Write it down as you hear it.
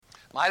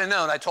Might have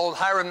known. I told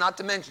Hiram not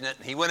to mention it,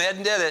 and he went ahead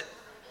and did it.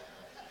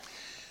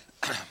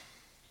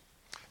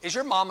 Is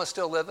your mama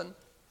still living?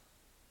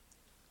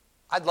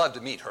 I'd love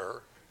to meet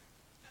her.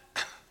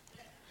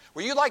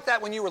 Were you like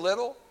that when you were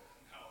little?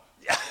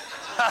 No.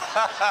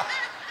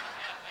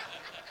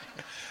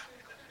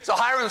 So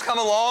Hiram's come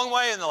a long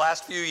way in the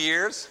last few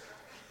years.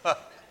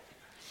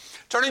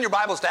 Turn in your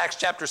Bibles to Acts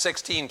chapter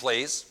 16,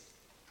 please.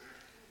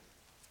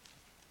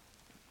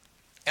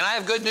 And I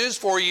have good news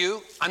for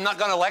you. I'm not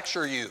going to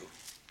lecture you.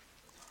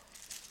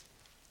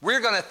 We're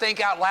going to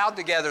think out loud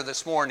together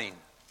this morning.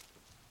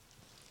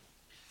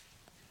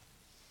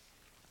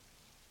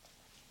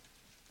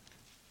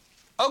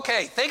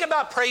 Okay, think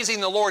about praising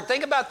the Lord.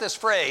 Think about this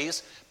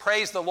phrase,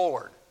 praise the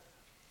Lord.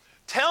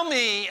 Tell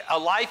me a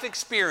life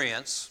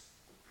experience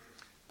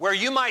where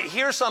you might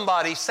hear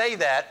somebody say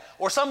that,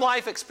 or some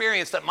life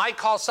experience that might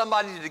cause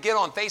somebody to get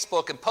on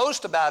Facebook and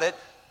post about it,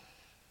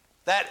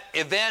 that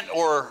event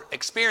or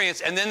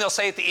experience, and then they'll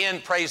say at the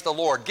end, praise the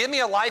Lord. Give me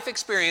a life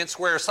experience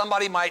where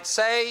somebody might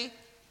say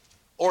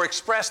or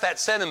express that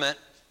sentiment,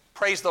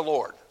 praise the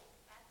Lord.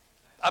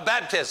 A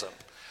baptism.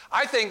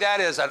 I think that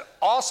is an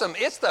awesome,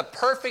 it's the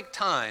perfect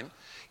time.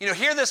 You know,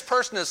 here this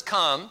person has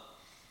come.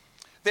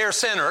 They're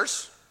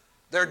sinners.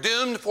 They're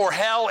doomed for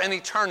hell and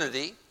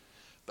eternity.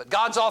 But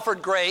God's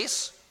offered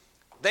grace.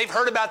 They've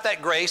heard about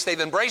that grace. They've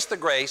embraced the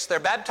grace. They're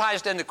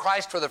baptized into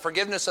Christ for the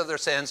forgiveness of their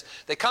sins.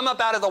 They come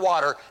up out of the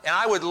water. And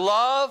I would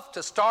love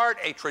to start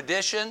a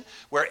tradition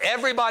where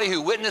everybody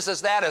who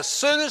witnesses that, as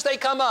soon as they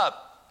come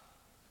up,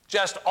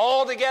 just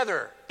all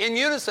together in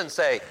unison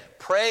say,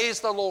 praise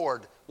the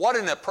Lord. What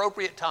an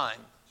appropriate time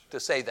to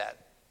say that.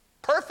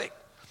 Perfect.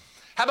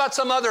 How about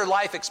some other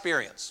life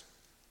experience?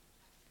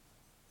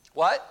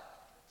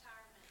 What?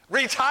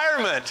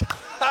 Retirement.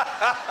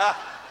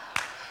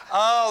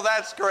 Oh,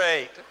 that's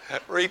great.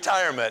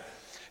 Retirement.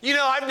 You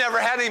know, I've never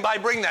had anybody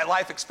bring that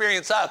life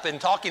experience up in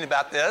talking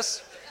about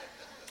this.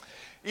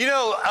 You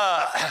know,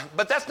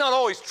 but that's not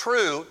always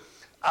true.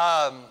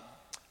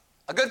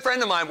 A good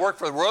friend of mine worked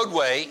for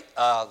Roadway,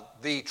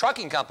 the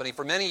trucking company,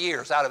 for many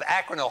years out of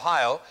Akron,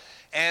 Ohio.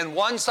 And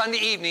one Sunday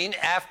evening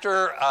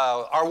after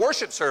our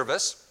worship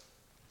service,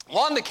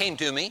 Wanda came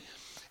to me,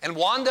 and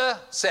Wanda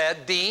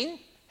said, Dean,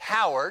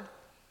 Howard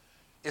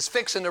is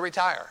fixing to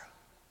retire.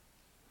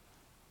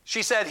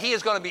 She said, he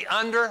is going to be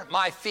under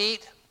my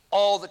feet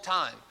all the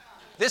time.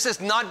 This is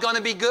not going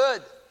to be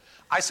good.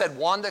 I said,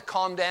 Wanda,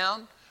 calm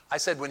down. I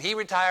said, when he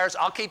retires,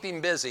 I'll keep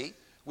him busy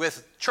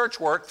with church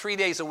work 3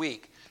 days a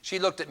week. She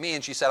looked at me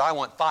and she said, I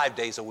want 5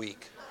 days a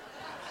week.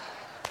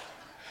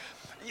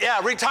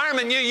 Yeah,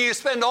 retirement, you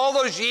spend all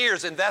those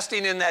years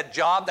investing in that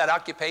job, that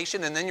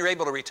occupation, and then you're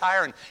able to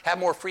retire and have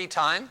more free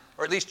time,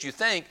 or at least you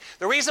think.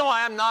 The reason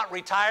why I'm not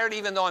retired,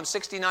 even though I'm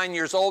 69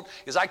 years old,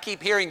 is I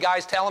keep hearing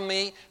guys telling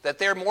me that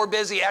they're more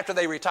busy after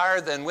they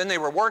retire than when they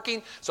were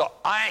working, so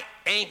I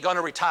ain't going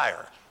to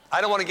retire. I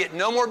don't want to get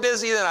no more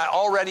busy than I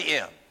already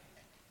am.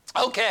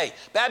 Okay,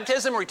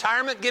 baptism,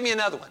 retirement, give me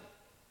another one.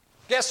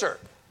 Yes, sir.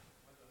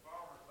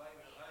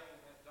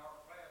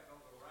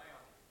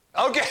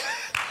 Okay.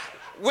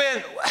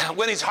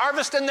 When he's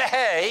harvesting the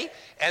hay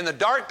and the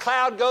dark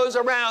cloud goes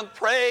around,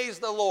 praise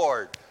the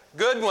Lord.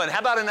 Good one. How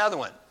about another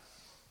one?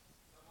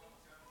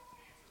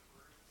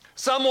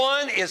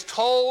 Someone is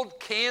told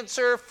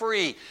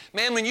cancer-free.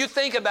 Man, when you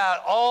think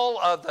about all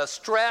of the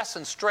stress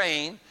and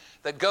strain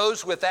that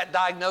goes with that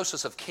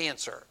diagnosis of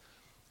cancer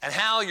and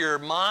how your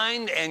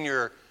mind and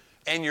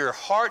your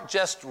heart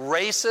just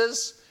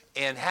races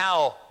and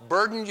how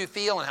burdened you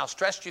feel and how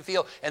stressed you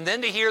feel, and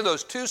then to hear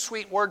those two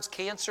sweet words,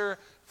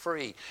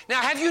 cancer-free. Now,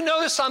 have you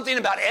noticed something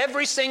about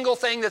every single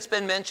thing that's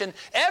been mentioned?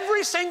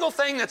 Every single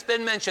thing that's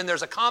been mentioned,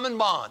 there's a common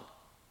bond.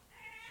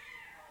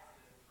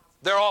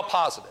 They're all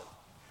positive.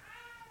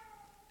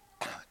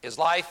 Is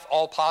life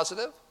all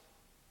positive?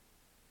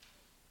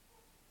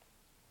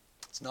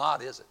 It's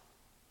not, is it?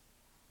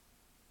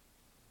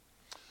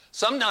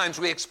 Sometimes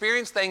we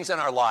experience things in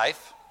our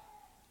life,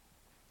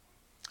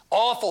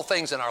 awful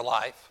things in our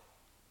life.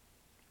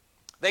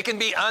 They can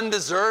be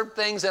undeserved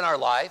things in our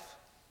life.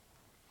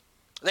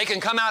 They can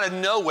come out of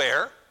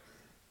nowhere.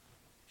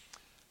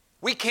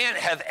 We can't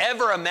have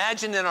ever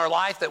imagined in our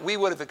life that we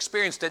would have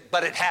experienced it,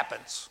 but it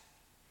happens.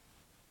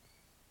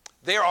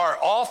 There are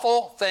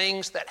awful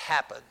things that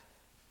happen.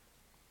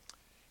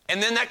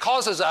 And then that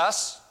causes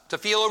us to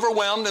feel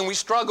overwhelmed, and we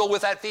struggle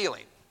with that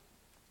feeling.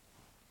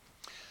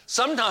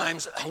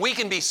 Sometimes we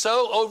can be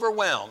so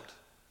overwhelmed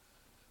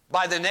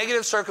by the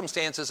negative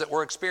circumstances that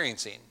we're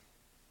experiencing,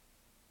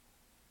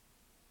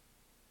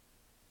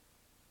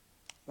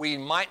 we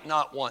might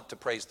not want to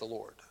praise the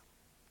Lord.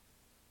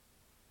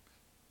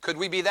 Could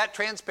we be that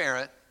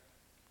transparent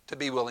to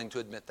be willing to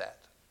admit that?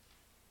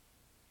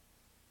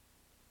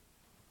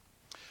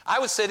 I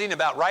was sitting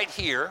about right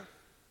here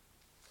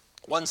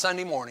one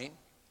Sunday morning,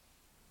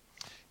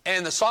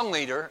 and the song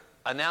leader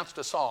announced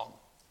a song.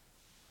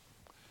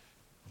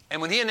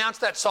 And when he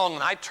announced that song,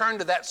 and I turned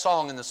to that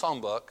song in the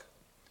songbook,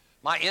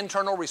 my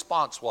internal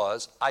response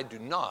was, I do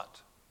not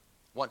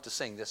want to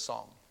sing this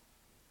song.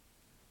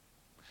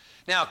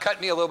 Now, cut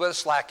me a little bit of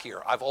slack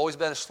here. I've always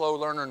been a slow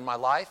learner in my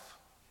life.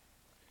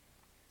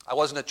 I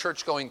wasn't a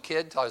church-going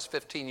kid until I was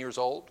 15 years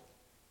old.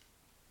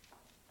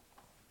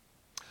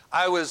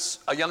 I was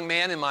a young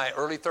man in my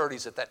early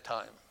 30s at that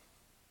time.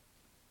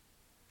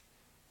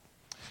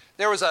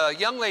 There was a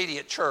young lady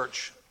at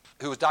church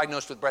who was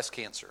diagnosed with breast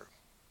cancer.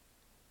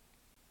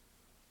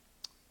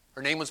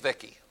 Her name was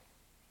Vicki.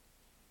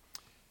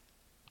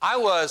 I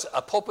was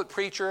a pulpit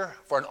preacher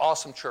for an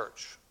awesome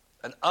church,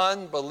 an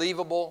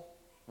unbelievable,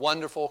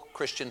 wonderful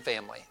Christian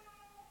family.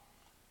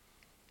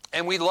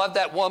 And we loved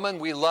that woman.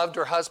 We loved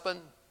her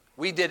husband.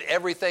 We did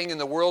everything in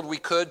the world we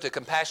could to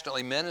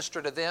compassionately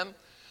minister to them.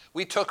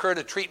 We took her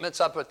to treatments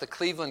up at the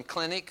Cleveland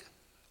Clinic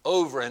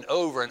over and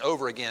over and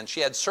over again. She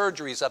had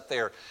surgeries up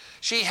there.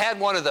 She had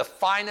one of the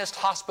finest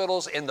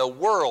hospitals in the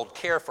world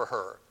care for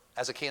her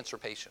as a cancer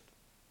patient.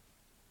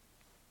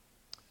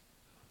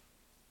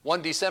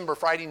 One December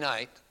Friday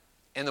night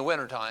in the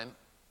wintertime,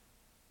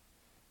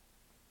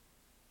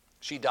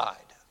 she died.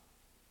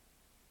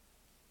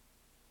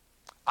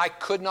 I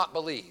could not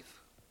believe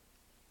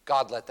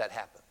God let that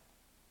happen.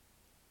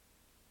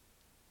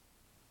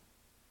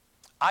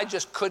 I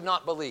just could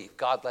not believe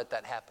God let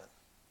that happen.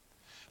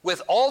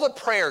 With all the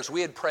prayers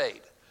we had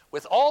prayed,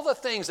 with all the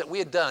things that we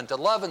had done to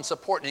love and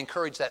support and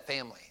encourage that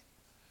family,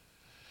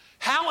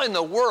 how in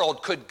the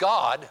world could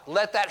God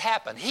let that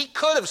happen? He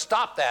could have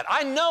stopped that.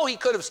 I know he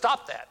could have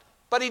stopped that,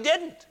 but he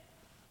didn't.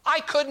 I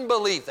couldn't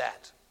believe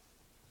that.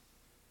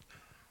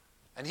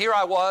 And here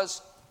I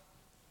was,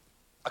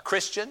 a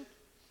Christian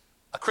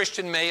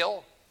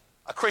male,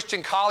 a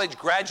Christian college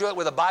graduate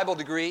with a Bible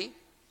degree,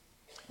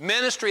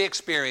 ministry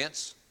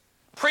experience,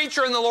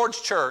 preacher in the Lord's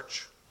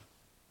church,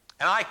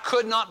 and I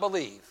could not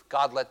believe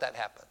God let that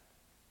happen.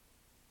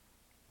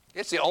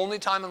 It's the only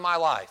time in my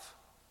life.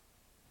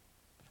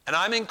 And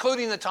I'm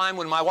including the time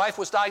when my wife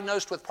was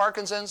diagnosed with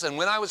Parkinson's and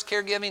when I was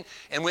caregiving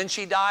and when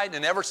she died,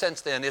 and ever since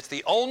then, it's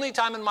the only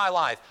time in my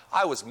life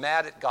I was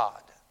mad at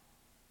God.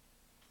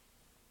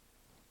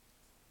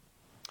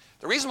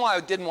 The reason why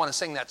I didn't want to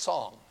sing that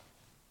song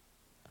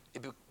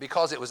is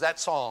because it was that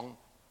song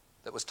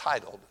that was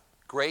titled,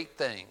 Great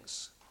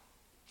Things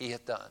He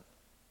Hath Done.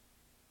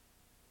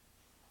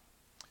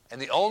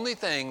 And the only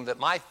thing that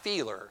my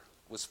feeler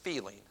was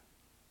feeling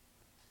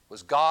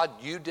was, God,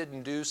 you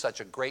didn't do such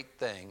a great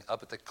thing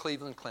up at the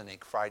Cleveland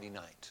Clinic Friday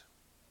night.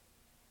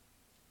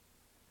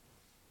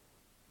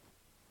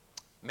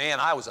 Man,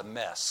 I was a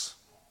mess.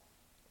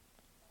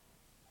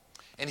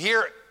 And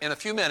here, in a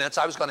few minutes,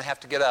 I was going to have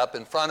to get up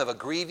in front of a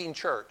grieving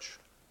church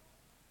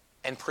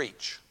and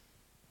preach.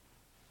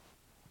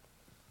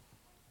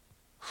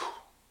 Whew.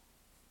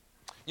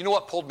 You know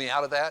what pulled me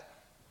out of that?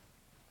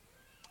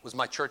 It was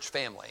my church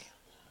family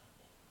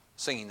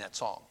singing that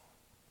song.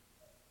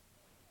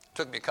 It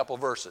took me a couple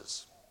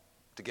verses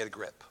to get a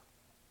grip.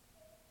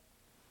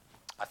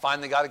 I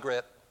finally got a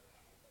grip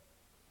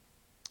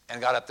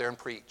and got up there and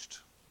preached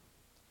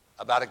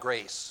about a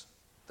grace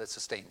that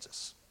sustains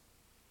us.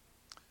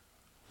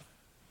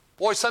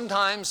 Boy,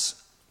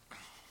 sometimes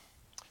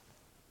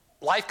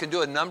life can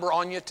do a number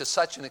on you to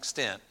such an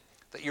extent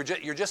that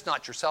you're just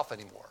not yourself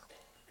anymore.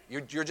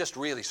 You're just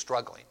really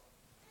struggling.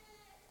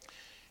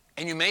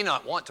 And you may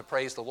not want to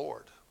praise the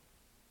Lord.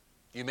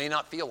 You may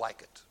not feel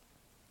like it.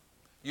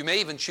 You may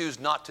even choose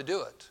not to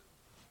do it.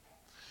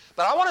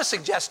 But I want to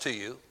suggest to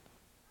you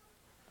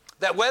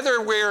that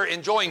whether we're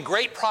enjoying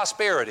great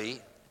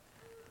prosperity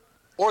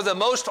or the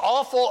most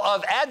awful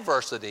of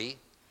adversity,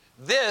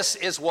 this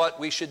is what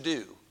we should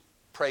do.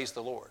 Praise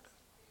the Lord.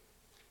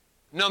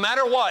 No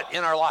matter what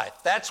in our life,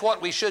 that's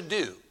what we should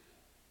do.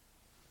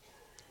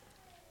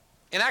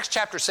 In Acts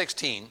chapter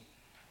 16,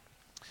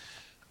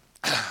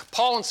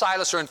 Paul and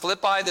Silas are in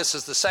Philippi. This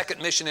is the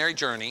second missionary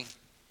journey.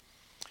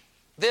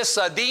 This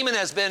demon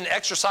has been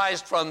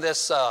exorcised from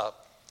this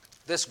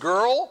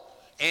girl,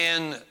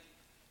 and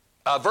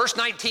verse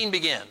 19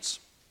 begins.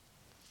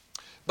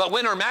 But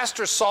when her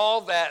masters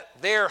saw that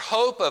their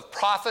hope of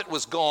profit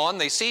was gone,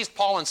 they seized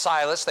Paul and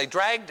Silas. They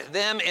dragged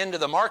them into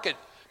the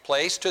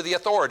marketplace to the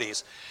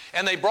authorities.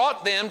 And they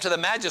brought them to the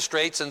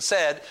magistrates and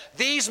said,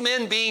 These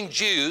men being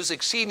Jews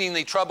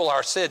exceedingly trouble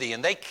our city,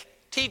 and they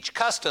teach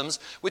customs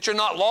which are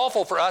not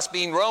lawful for us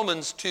being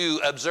Romans to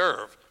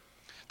observe.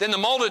 Then the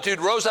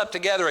multitude rose up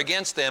together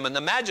against them, and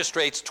the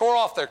magistrates tore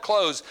off their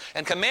clothes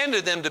and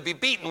commanded them to be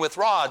beaten with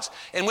rods.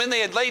 And when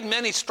they had laid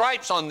many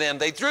stripes on them,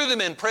 they threw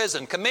them in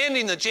prison,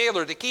 commanding the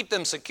jailer to keep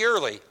them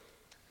securely.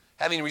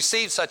 Having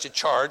received such a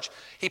charge,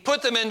 he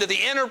put them into the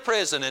inner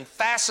prison and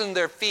fastened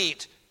their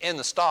feet in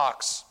the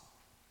stocks.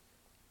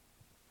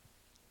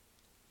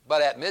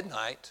 But at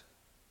midnight,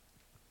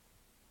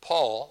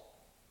 Paul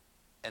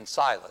and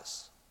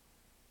Silas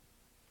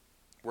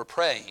were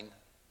praying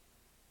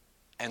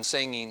and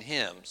singing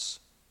hymns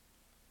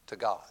to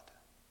God.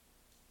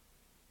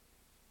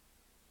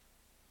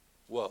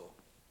 Whoa.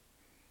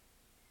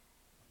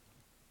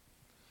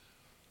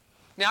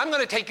 Now I'm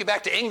going to take you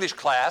back to English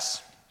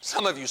class.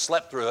 Some of you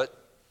slept through it,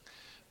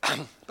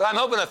 but I'm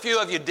hoping a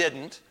few of you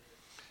didn't.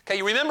 Okay,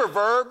 you remember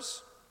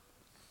verbs?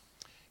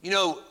 You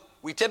know,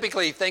 we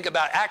typically think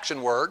about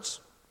action words,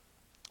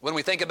 when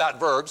we think about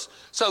verbs.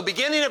 So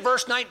beginning at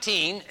verse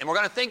 19, and we're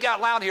going to think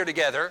out loud here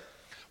together,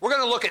 we're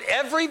going to look at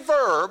every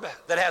verb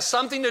that has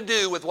something to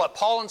do with what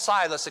Paul and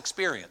Silas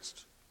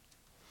experienced.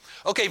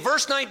 Okay,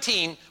 verse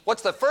 19,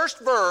 what's the first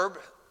verb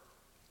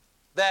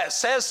that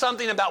says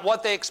something about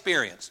what they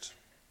experienced?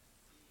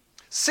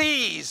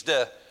 Seized.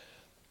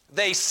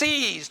 They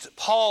seized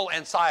Paul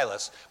and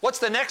Silas. What's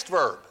the next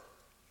verb?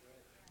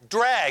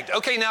 Dragged.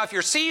 Okay, now if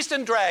you're seized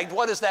and dragged,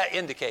 what does that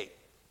indicate?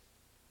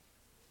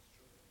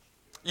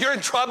 You're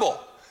in trouble.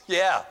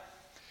 Yeah.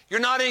 You're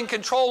not in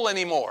control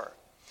anymore.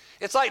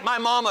 It's like my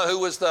mama, who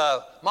was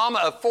the mama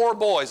of 4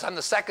 boys. I'm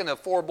the second of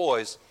 4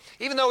 boys.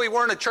 Even though we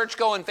weren't a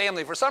church-going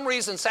family, for some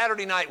reason,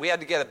 Saturday night, we had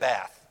to get a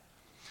bath.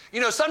 You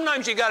know,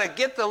 sometimes you got to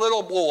get the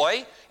little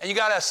boy, and you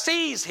got to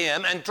seize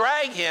him and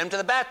drag him to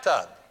the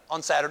bathtub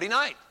on Saturday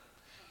night.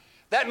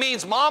 That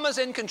means mama's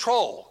in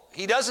control.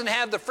 He doesn't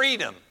have the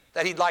freedom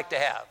that he'd like to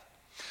have.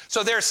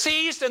 So they're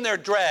seized and they're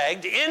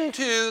dragged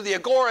into the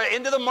agora,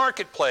 into the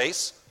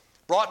marketplace,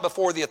 brought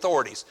before the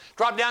authorities.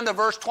 Drop down to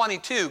verse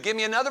 22. Give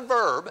me another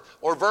verb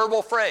or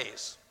verbal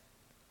phrase.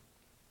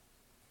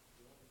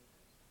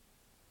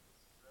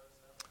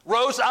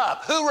 Rose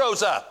up. Who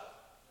rose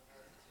up?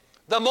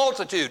 The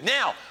multitude.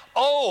 Now,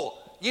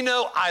 you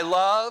know, I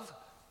love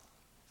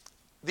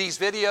these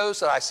videos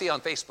that I see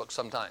on Facebook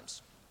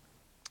sometimes,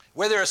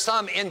 where there is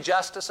some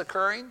injustice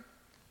occurring,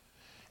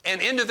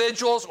 and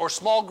individuals or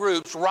small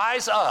groups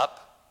rise up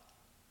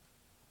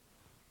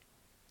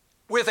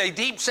with a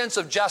deep sense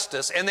of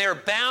justice, and they are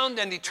bound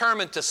and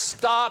determined to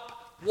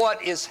stop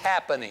what is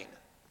happening.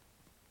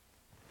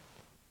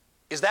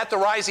 Is that the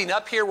rising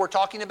up here we're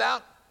talking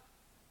about?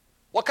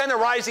 What kind of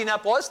rising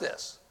up was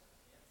this?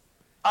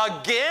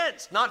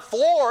 Against, not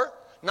for,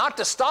 not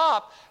to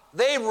stop.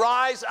 They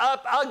rise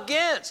up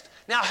against.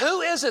 Now,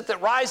 who is it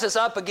that rises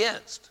up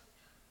against?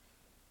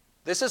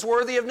 This is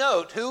worthy of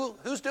note.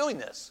 Who's doing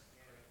this?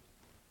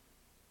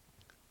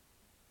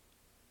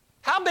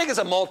 How big is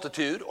a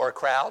multitude or a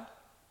crowd?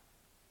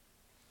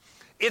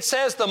 It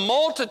says the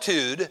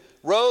multitude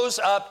rose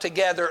up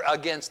together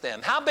against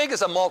them. How big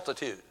is a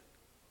multitude?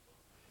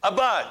 A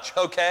bunch,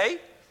 okay?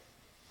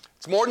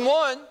 It's more than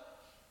one.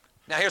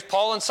 Now here's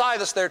Paul and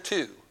Silas there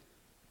too.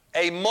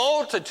 A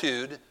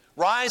multitude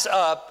rise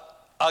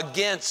up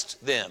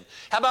against them.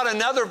 How about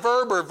another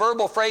verb or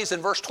verbal phrase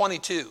in verse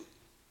 22?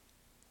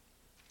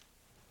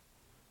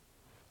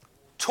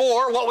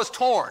 Tore. What was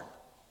torn?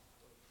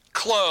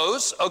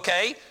 Clothes,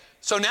 okay?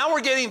 So now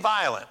we're getting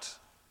violent.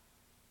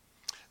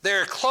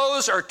 Their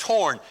clothes are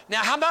torn.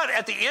 Now how about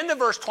at the end of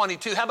verse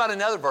 22, how about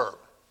another verb?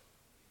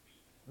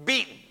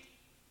 Beaten.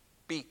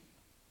 Beaten.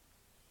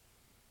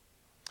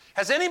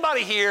 Has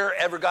anybody here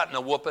ever gotten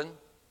a whooping?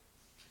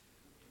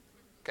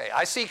 Okay,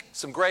 I see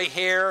some gray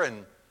hair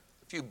and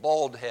a few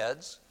bald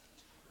heads.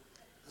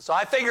 So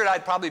I figured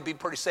I'd probably be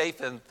pretty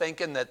safe in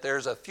thinking that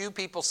there's a few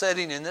people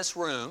sitting in this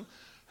room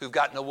who've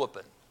gotten a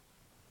whooping.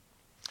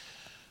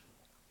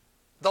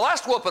 The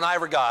last whooping I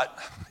ever got,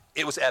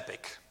 it was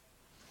epic.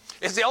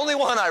 It's the only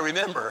one I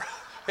remember.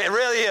 It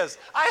really is.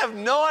 I have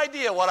no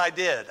idea what I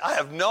did. I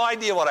have no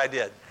idea what I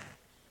did.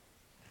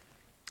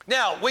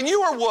 Now, when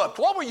you were whooped,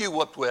 what were you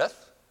whooped with?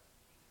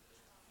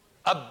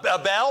 A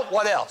belt?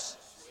 What else?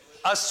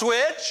 A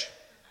switch?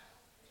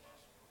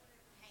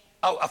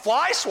 Oh, a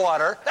fly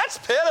swatter? That's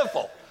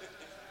pitiful.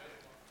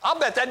 I'll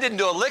bet that didn't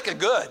do a lick of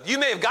good. You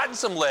may have gotten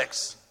some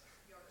licks.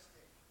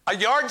 A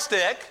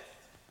yardstick?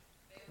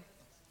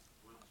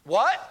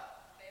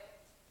 What?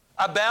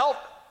 A belt?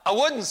 A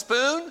wooden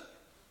spoon?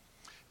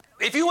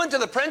 If you went to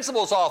the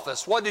principal's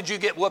office, what did you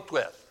get whooped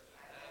with?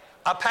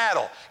 A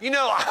paddle. You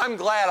know, I'm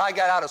glad I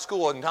got out of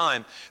school in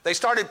time. They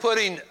started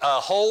putting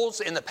holes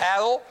in the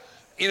paddle.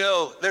 You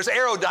know, there's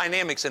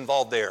aerodynamics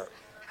involved there.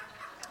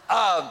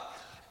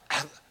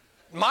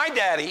 My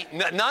daddy,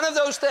 none of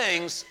those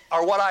things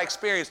are what I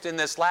experienced in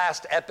this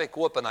last epic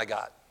whooping I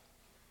got.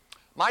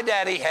 My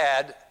daddy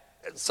had,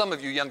 some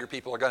of you younger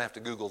people are going to have to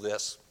Google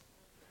this,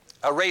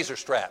 a razor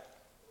strap.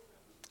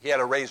 He had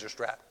a razor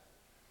strap.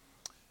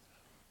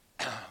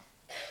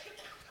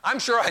 I'm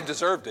sure I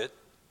deserved it.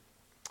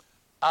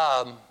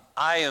 I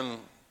am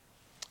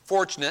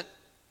fortunate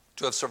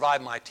to have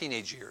survived my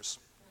teenage years.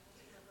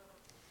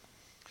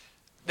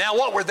 Now,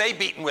 what were they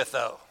beaten with,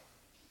 though?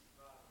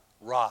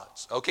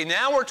 Rods. Okay,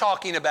 now we're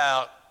talking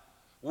about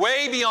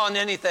way beyond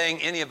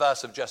anything any of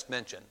us have just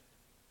mentioned.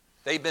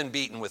 They've been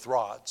beaten with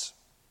rods.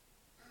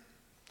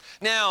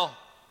 Now,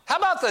 how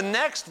about the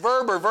next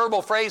verb or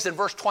verbal phrase in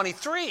verse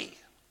 23?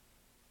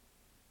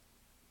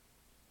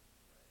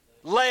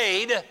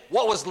 Laid.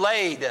 What was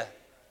laid?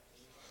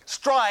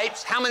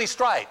 Stripes. How many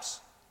stripes?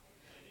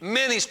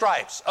 Many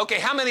stripes. Okay,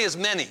 how many is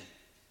many?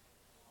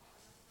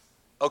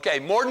 Okay,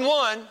 more than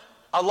one.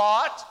 A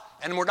lot.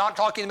 And we're not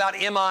talking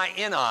about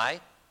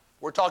M-I-N-I.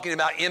 We're talking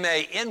about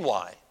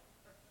M-A-N-Y.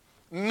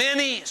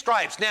 Many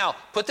stripes. Now,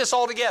 put this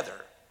all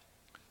together.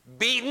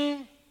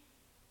 Beaten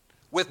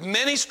with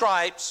many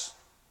stripes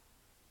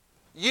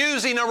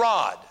using a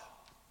rod.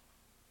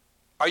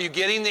 Are you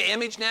getting the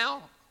image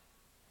now?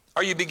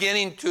 Are you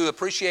beginning to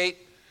appreciate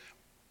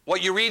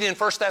what you read in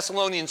 1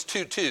 Thessalonians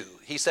 2:2.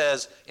 He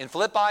says, in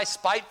Philippi,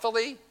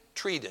 spitefully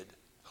treated.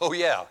 Oh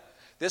yeah,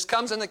 this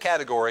comes in the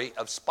category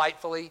of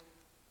spitefully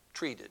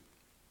treated.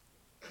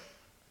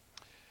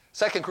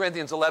 2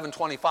 Corinthians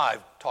 11:25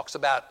 talks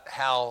about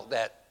how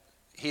that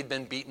he'd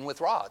been beaten with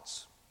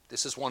rods.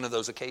 This is one of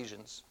those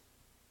occasions.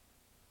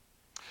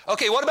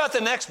 Okay, what about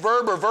the next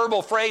verb or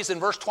verbal phrase in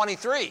verse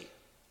 23?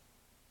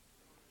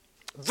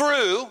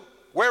 Through,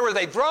 where were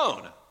they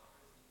thrown?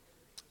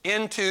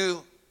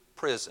 Into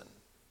prison.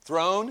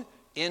 Thrown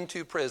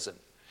into prison.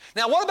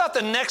 Now, what about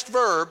the next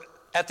verb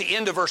at the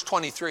end of verse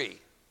 23?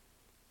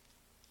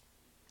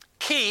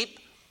 Keep.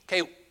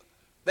 Okay,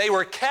 they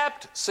were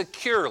kept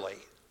securely.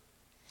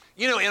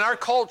 You know, in our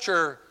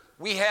culture,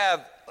 we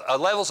have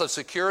levels of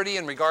security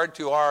in regard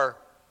to our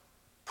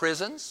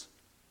prisons.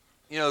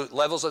 You know,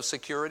 levels of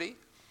security.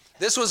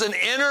 This was an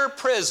inner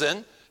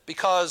prison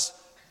because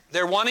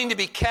they're wanting to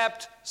be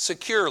kept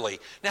securely.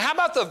 Now, how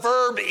about the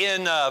verb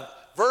in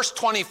verse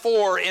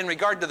 24 in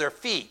regard to their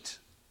feet?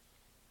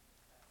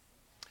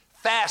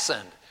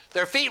 Fastened.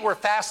 Their feet were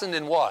fastened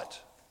in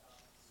what?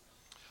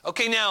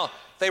 Okay, now,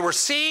 they were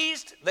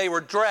seized, they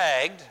were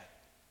dragged.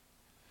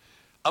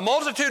 A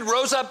multitude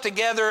rose up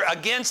together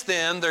against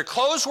them. Their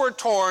clothes were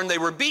torn. They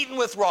were beaten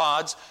with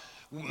rods.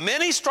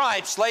 Many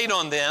stripes laid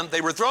on them.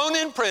 They were thrown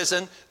in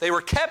prison. They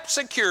were kept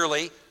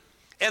securely.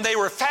 And they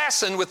were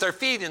fastened with their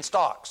feet in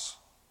stocks.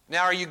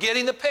 Now, are you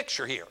getting the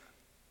picture here?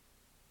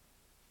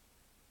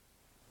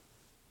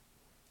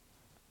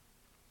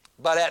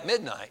 But at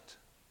midnight,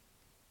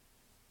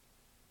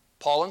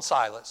 Paul and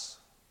Silas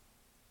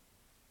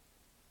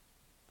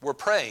were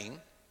praying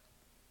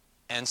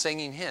and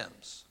singing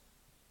hymns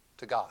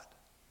to God.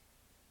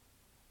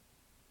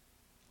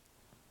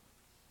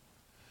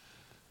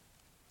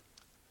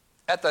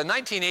 At the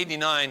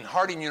 1989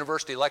 Harding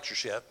University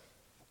lectureship,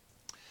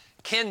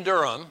 Ken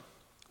Durham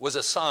was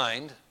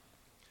assigned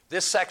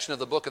this section of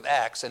the book of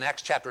Acts, in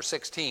Acts chapter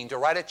 16, to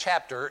write a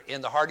chapter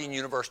in the Harding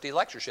University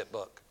lectureship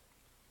book.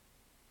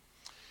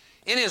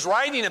 In his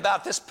writing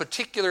about this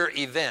particular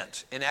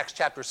event in Acts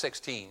chapter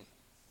 16,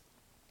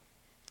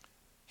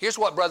 here's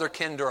what Brother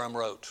Ken Durham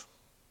wrote.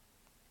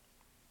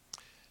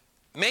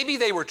 Maybe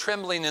they were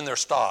trembling in their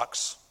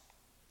stocks,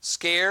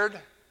 scared,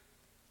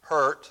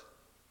 hurt,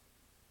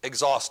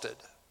 exhausted.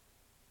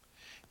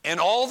 And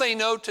all they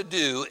know to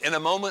do in a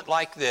moment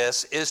like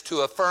this is to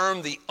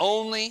affirm the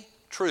only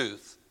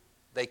truth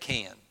they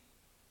can.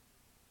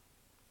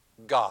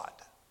 God.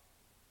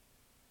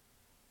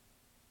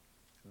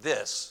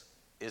 This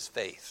is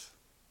faith.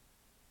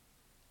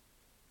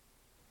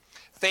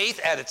 Faith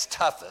at its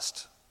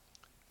toughest.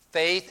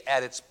 Faith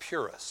at its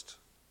purest.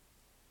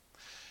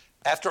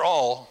 After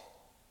all,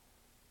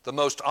 the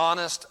most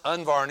honest,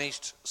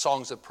 unvarnished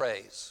songs of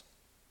praise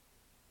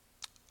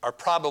are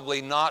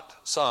probably not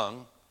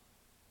sung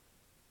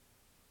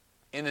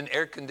in an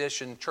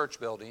air-conditioned church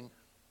building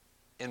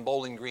in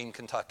Bowling Green,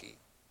 Kentucky.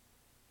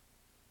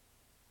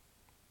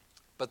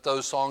 But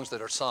those songs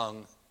that are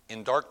sung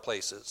in dark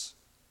places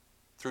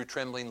through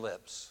trembling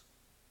lips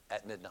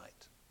at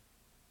midnight.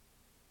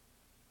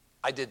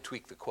 I did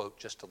tweak the quote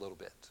just a little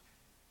bit.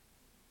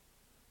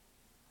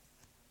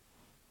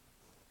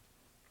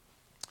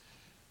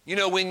 You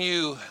know, when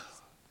you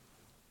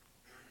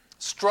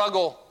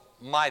struggle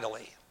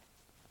mightily,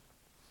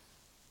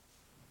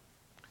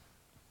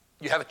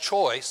 you have a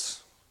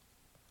choice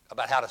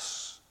about how to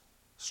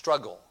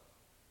struggle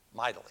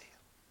mightily.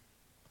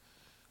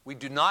 We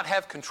do not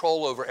have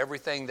control over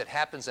everything that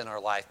happens in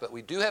our life, but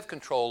we do have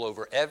control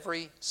over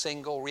every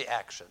single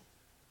reaction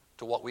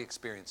to what we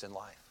experience in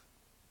life.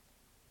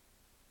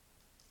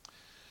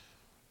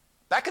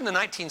 Back in the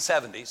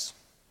 1970s,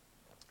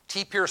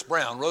 T. Pierce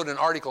Brown wrote an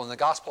article in the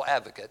Gospel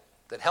Advocate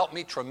that helped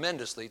me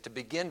tremendously to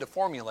begin to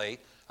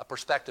formulate a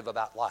perspective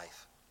about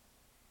life.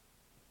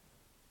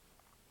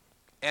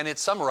 And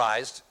it's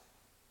summarized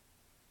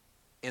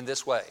in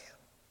this way.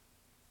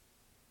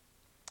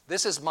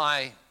 This is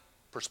my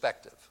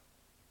perspective.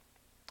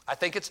 I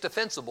think it's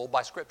defensible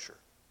by Scripture.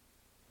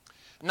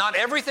 Not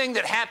everything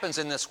that happens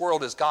in this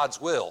world is God's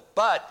will,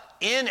 but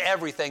in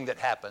everything that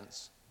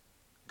happens,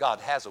 God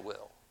has a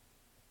will.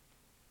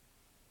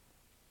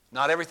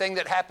 Not everything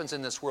that happens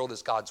in this world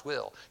is God's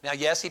will. Now,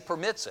 yes, He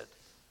permits it,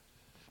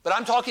 but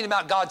I'm talking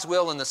about God's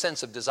will in the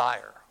sense of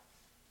desire.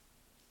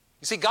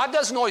 You see, God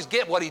doesn't always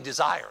get what He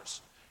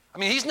desires. I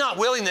mean, He's not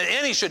willing that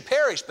any should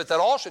perish, but that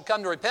all should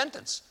come to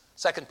repentance,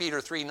 2 Peter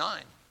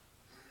 3:9.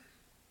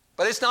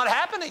 But it's not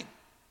happening.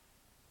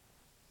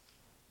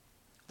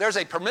 There's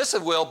a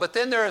permissive will, but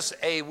then there's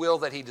a will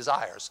that He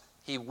desires.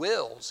 He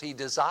wills, He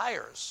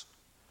desires.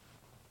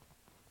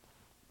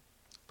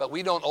 But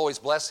we don't always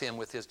bless Him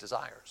with His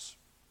desires.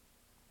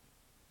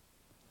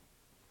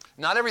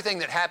 Not everything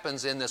that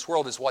happens in this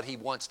world is what He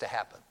wants to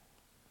happen.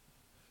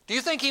 Do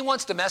you think He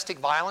wants domestic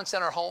violence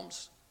in our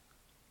homes?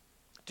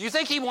 Do you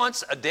think He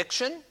wants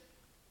addiction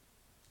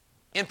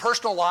in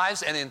personal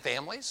lives and in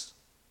families?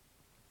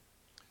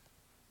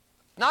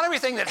 Not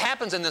everything that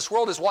happens in this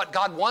world is what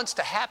God wants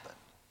to happen.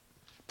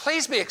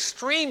 Please be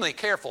extremely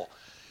careful.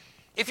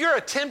 If you're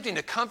attempting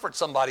to comfort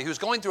somebody who's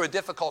going through a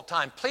difficult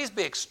time, please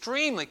be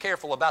extremely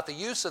careful about the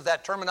use of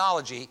that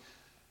terminology.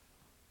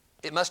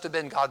 It must have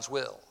been God's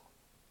will.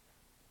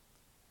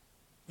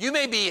 You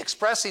may be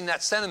expressing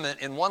that sentiment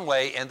in one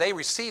way, and they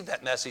receive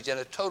that message in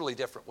a totally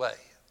different way.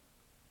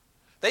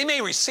 They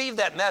may receive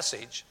that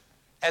message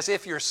as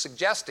if you're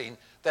suggesting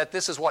that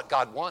this is what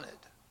God wanted.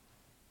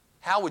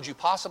 How would you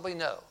possibly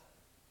know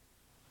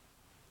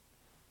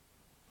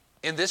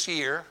in this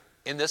year,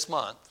 in this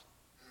month,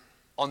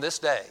 on this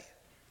day,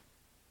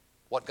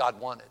 what God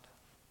wanted?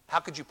 How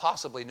could you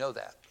possibly know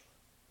that?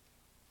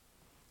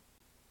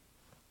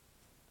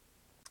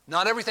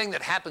 Not everything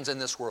that happens in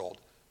this world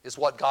is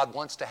what God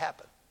wants to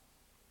happen.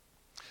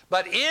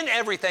 But in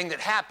everything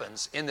that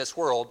happens in this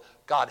world,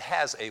 God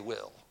has a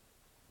will.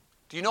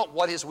 Do you know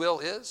what his will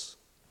is?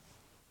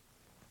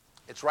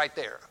 It's right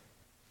there.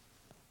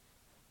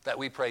 That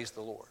we praise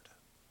the Lord.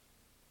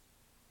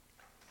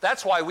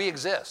 That's why we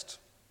exist.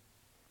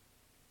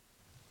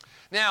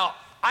 Now,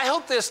 I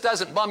hope this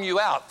doesn't bum you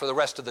out for the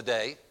rest of the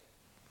day,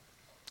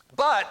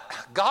 but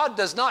God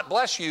does not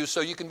bless you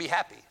so you can be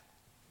happy.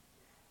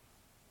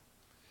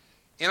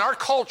 In our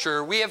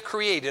culture, we have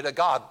created a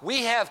God.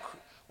 We are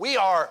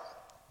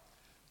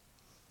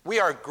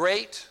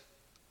great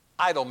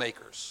idol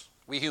makers,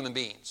 we human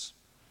beings.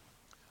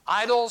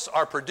 Idols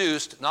are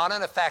produced not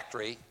in a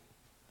factory,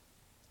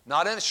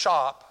 not in a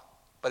shop,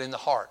 but in the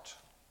heart.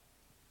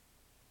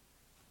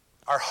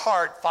 Our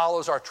heart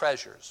follows our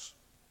treasures.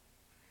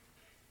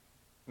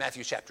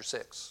 Matthew chapter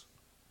 6.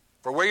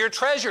 For where your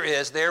treasure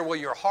is, there will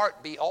your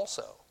heart be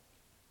also.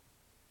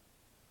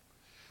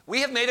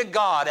 We have made a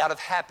God out of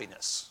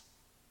happiness.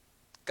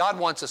 God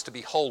wants us to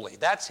be holy.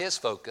 That's his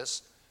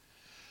focus.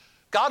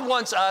 God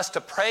wants us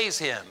to praise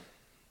him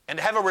and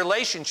to have a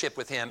relationship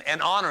with him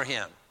and honor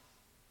him.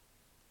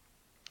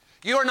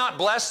 You are not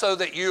blessed so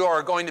that you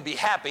are going to be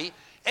happy,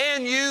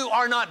 and you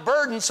are not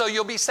burdened so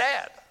you'll be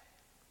sad.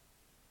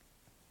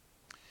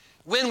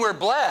 When we're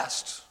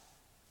blessed,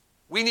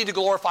 we need to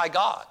glorify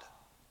God.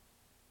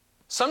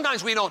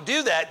 Sometimes we don't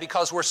do that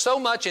because we're so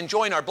much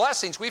enjoying our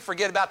blessings, we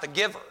forget about the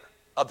giver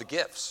of the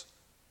gifts.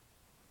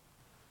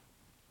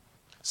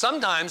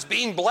 Sometimes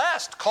being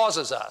blessed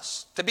causes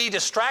us to be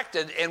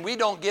distracted and we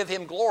don't give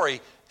him glory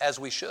as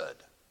we should.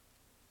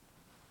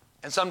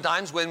 And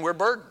sometimes when we're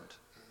burdened,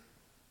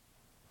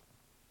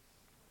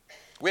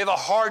 we have a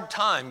hard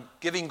time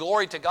giving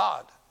glory to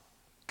God,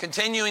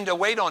 continuing to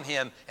wait on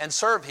him and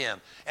serve him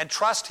and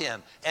trust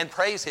him and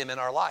praise him in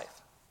our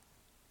life.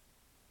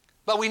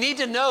 But we need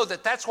to know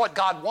that that's what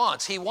God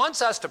wants. He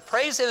wants us to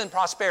praise him in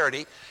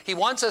prosperity. He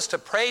wants us to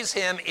praise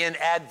him in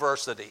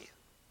adversity.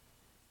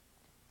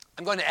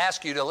 I'm going to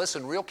ask you to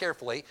listen real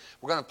carefully.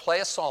 We're going to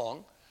play a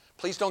song.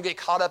 Please don't get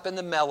caught up in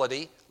the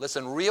melody.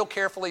 Listen real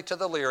carefully to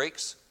the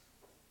lyrics.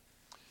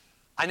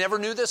 I never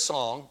knew this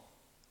song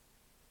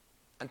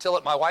until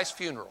at my wife's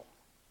funeral.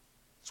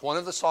 It's one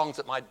of the songs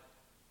that my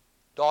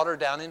daughter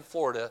down in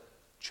Florida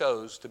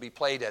chose to be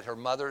played at her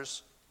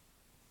mother's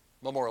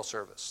memorial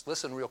service.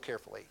 Listen real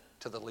carefully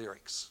to the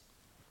lyrics.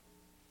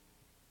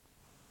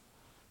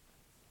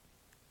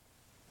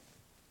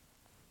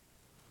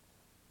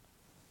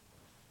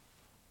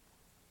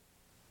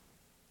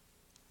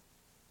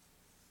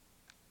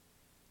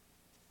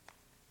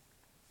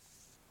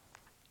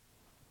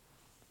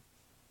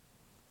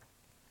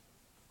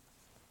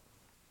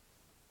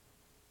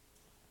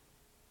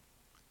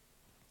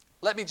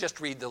 Let me just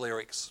read the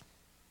lyrics.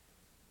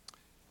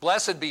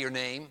 Blessed be your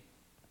name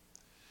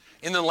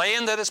in the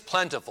land that is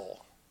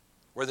plentiful,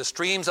 where the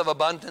streams of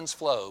abundance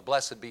flow.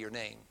 Blessed be your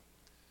name.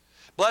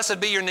 Blessed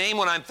be your name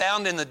when I'm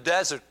found in the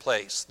desert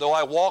place, though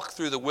I walk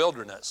through the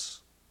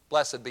wilderness.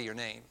 Blessed be your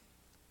name.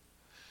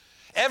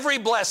 Every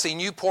blessing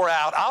you pour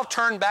out, I'll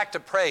turn back to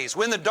praise.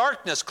 When the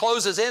darkness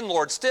closes in,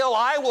 Lord, still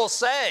I will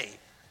say,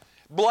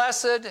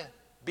 blessed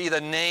be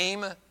the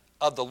name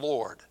of the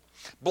Lord.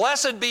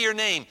 Blessed be your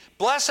name.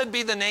 Blessed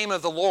be the name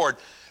of the Lord.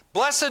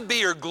 Blessed be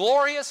your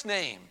glorious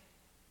name.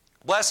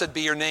 Blessed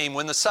be your name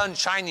when the sun's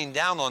shining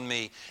down on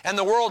me and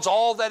the world's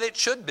all that it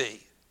should be.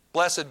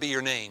 Blessed be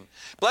your name.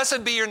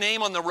 Blessed be your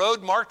name on the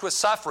road marked with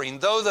suffering,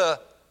 though the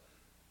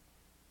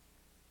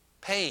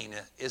pain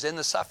is in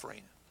the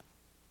suffering.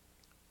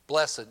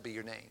 Blessed be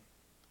your name.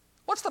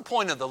 What's the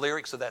point of the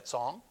lyrics of that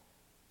song?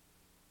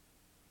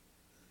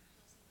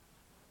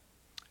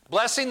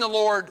 Blessing the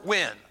Lord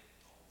when?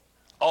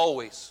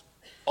 Always.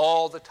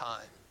 All the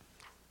time.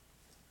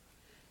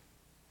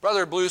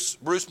 Brother Bruce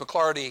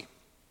McClarty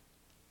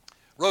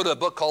wrote a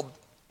book called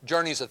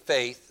Journeys of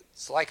Faith.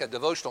 It's like a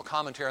devotional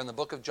commentary on the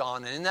book of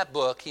John. And in that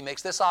book, he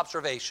makes this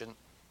observation,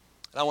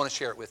 and I want to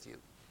share it with you.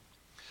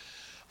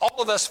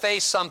 All of us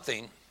face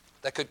something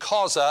that could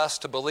cause us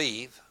to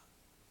believe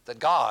that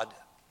God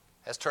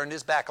has turned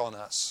his back on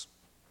us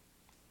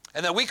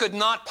and that we could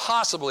not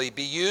possibly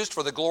be used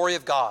for the glory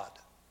of God.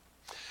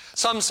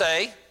 Some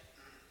say,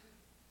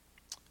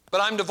 but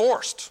I'm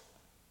divorced.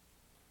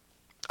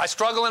 I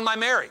struggle in my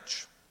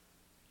marriage.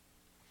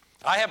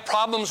 I have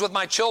problems with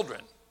my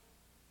children.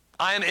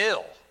 I am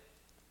ill,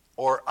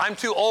 or I'm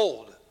too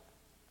old,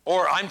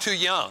 or I'm too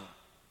young.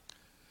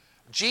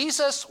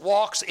 Jesus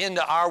walks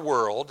into our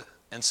world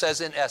and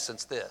says in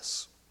essence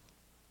this: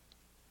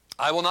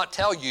 I will not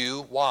tell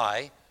you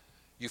why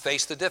you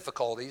face the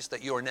difficulties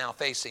that you are now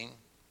facing,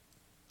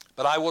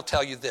 but I will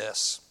tell you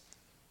this: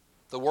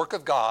 the work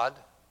of God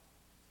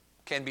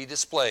can be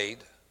displayed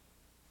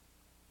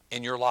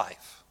in your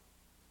life,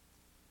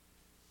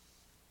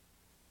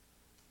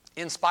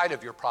 in spite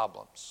of your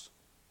problems,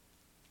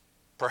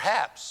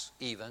 perhaps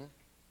even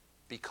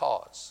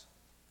because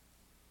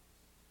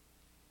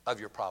of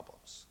your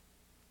problems.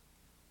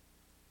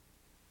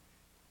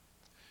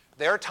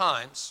 There are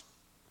times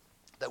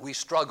that we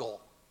struggle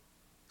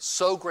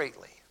so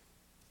greatly,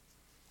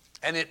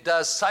 and it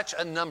does such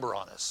a number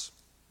on us,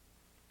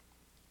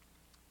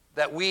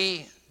 that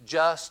we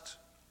just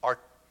are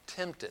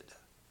tempted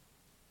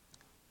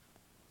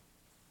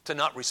to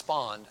not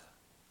respond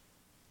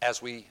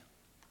as we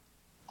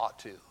ought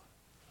to.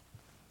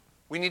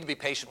 We need to be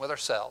patient with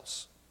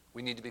ourselves.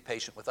 We need to be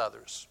patient with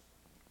others.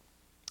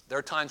 There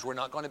are times we're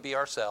not going to be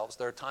ourselves.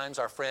 There are times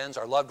our friends,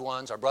 our loved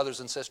ones, our brothers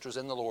and sisters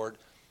in the Lord,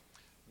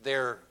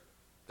 they're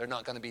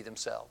not going to be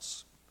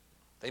themselves.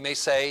 They may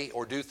say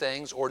or do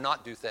things or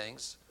not do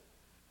things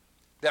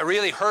that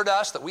really hurt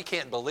us, that we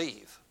can't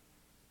believe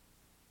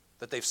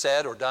that they've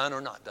said or done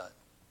or not done.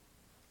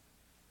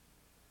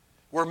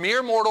 We're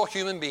mere mortal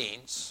human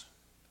beings,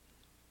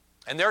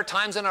 and there are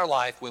times in our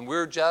life when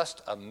we're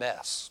just a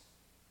mess.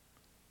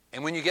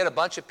 And when you get a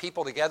bunch of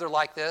people together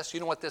like this, you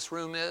know what this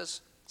room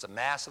is? It's a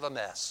mass of a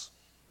mess.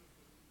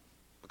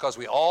 Because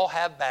we all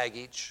have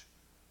baggage,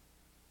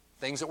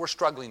 things that we're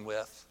struggling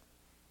with.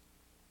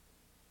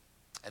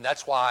 And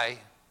that's why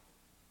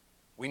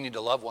we need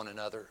to love one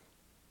another,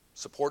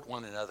 support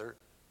one another,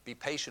 be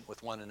patient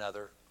with one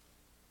another.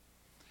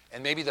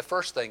 And maybe the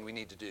first thing we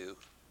need to do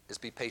is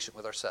be patient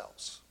with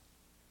ourselves.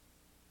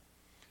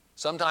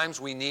 Sometimes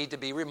we need to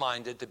be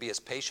reminded to be as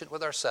patient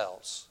with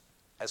ourselves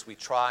as we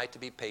try to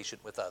be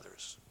patient with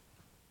others,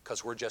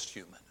 because we're just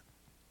human.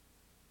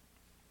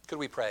 Could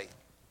we pray?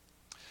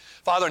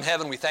 Father in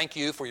heaven, we thank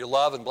you for your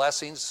love and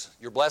blessings.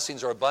 Your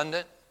blessings are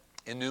abundant,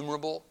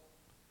 innumerable.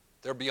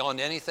 They're beyond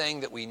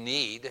anything that we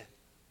need,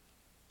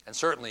 and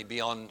certainly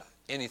beyond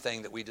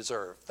anything that we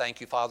deserve.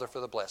 Thank you, Father, for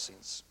the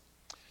blessings.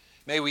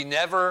 May we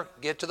never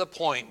get to the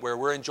point where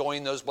we're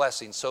enjoying those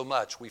blessings so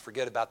much we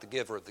forget about the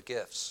giver of the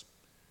gifts.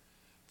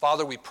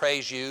 Father, we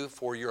praise you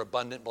for your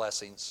abundant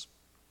blessings.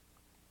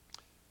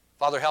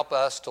 Father, help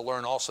us to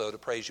learn also to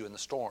praise you in the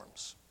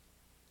storms.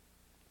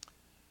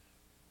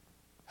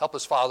 Help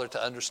us, Father,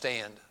 to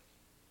understand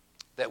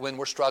that when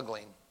we're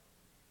struggling,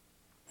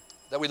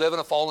 that we live in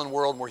a fallen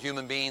world and we're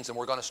human beings and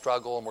we're going to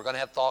struggle and we're going to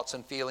have thoughts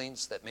and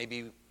feelings that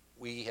maybe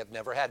we have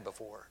never had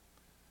before.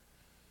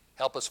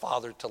 Help us,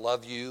 Father, to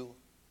love you.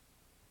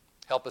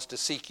 Help us to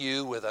seek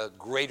you with a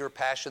greater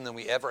passion than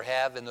we ever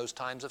have in those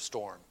times of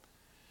storm.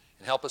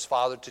 And help us,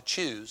 Father, to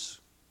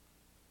choose,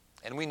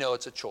 and we know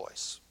it's a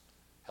choice,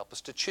 help us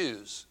to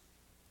choose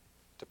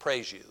to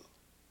praise you,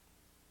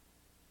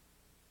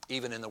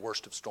 even in the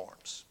worst of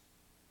storms.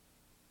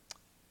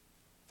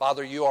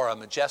 Father, you are a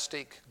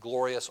majestic,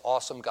 glorious,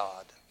 awesome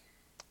God.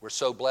 We're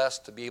so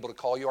blessed to be able to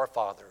call you our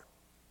Father.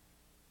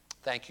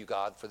 Thank you,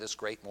 God, for this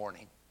great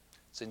morning.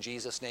 It's in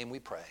Jesus' name we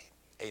pray.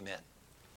 Amen.